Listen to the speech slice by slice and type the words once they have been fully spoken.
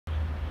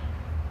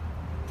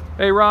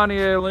Hey Ronny,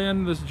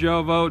 Allynn, this is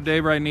Joe Vogt,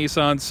 Dave Wright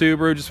Nissan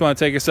Subaru. Just want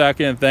to take a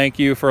second and thank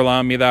you for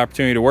allowing me the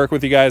opportunity to work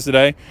with you guys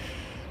today.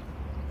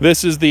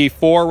 This is the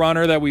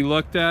 4Runner that we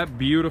looked at.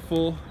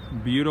 Beautiful,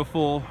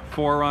 beautiful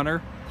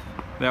 4Runner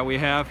that we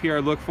have here. I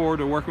look forward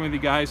to working with you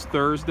guys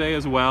Thursday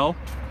as well.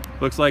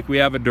 Looks like we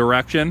have a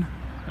direction.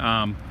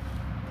 I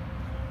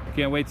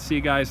can't wait to see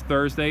you guys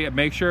Thursday.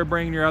 Make sure to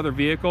bring your other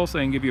vehicles so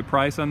I can give you a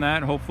price on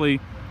that and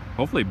hopefully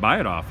buy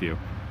it off you.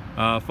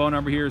 Phone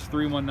number here is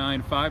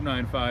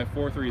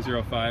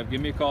 319-595-4305.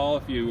 Give me a call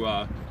if you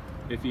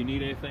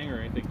need anything or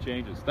anything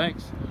changes.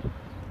 Thanks.